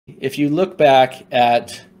if you look back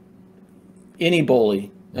at any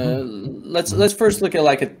bully, let's first look at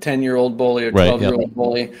like a 10-year-old bully or 12-year-old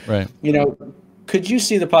bully. Right. You know, could you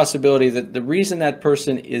see the possibility that the reason that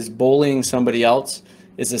person is bullying somebody else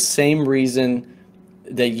is the same reason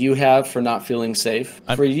that you have for not feeling safe?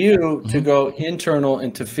 For you to go internal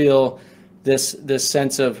and to feel this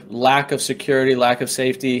sense of lack of security, lack of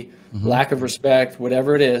safety, lack of respect,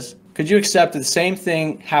 whatever it is, could you accept that the same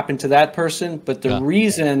thing happened to that person, but the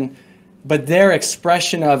reason, but their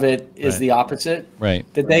expression of it is the opposite? Right.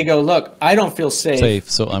 That they go, look, I don't feel safe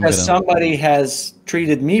so because somebody has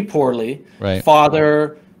treated me poorly. Right.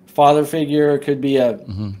 Father figure, could be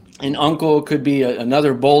an uncle, could be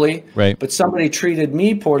another bully. Right. But somebody treated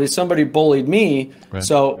me poorly, somebody bullied me. Right.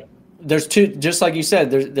 So there's two, just like you said,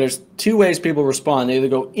 there's two ways people respond. They either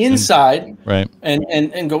go inside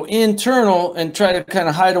and go internal and try to kind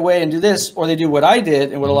of hide away and do this, or they do what I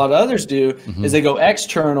did and what a lot of others do is they go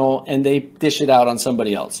external and they dish it out on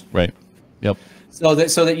somebody else. Right. Yep. So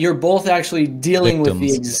that you're both actually dealing with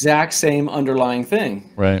the exact same underlying thing.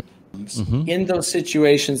 Right. In those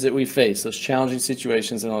situations that we face, those challenging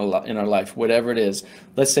situations in our life, whatever it is,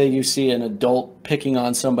 let's say you see an adult picking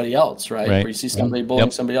on somebody else, right? Or you see somebody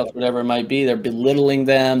bullying somebody else, whatever it might be, they're belittling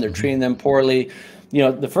them, they're treating them poorly. You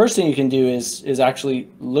know, the first thing you can do is actually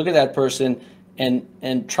look at that person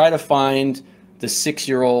and try to find the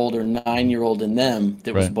 6-year-old or 9-year-old in them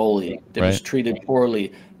that was bullied, that was treated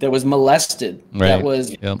poorly, that was molested, that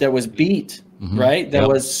was beat. Right? There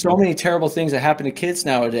was so many terrible things that happen to kids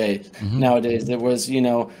nowadays. That was, you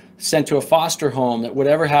know, sent to a foster home, that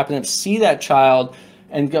whatever happened, see that child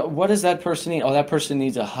and go, what does that person need? Oh, that person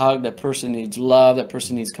needs a hug. That person needs love. That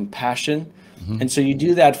person needs compassion. And so you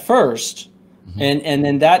do that first. And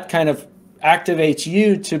then that kind of activates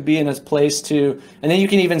you to be in a place to, and then you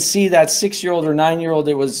can even see that 6-year-old or 9-year-old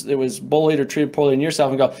that was bullied or treated poorly in yourself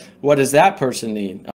and go, what does that person need?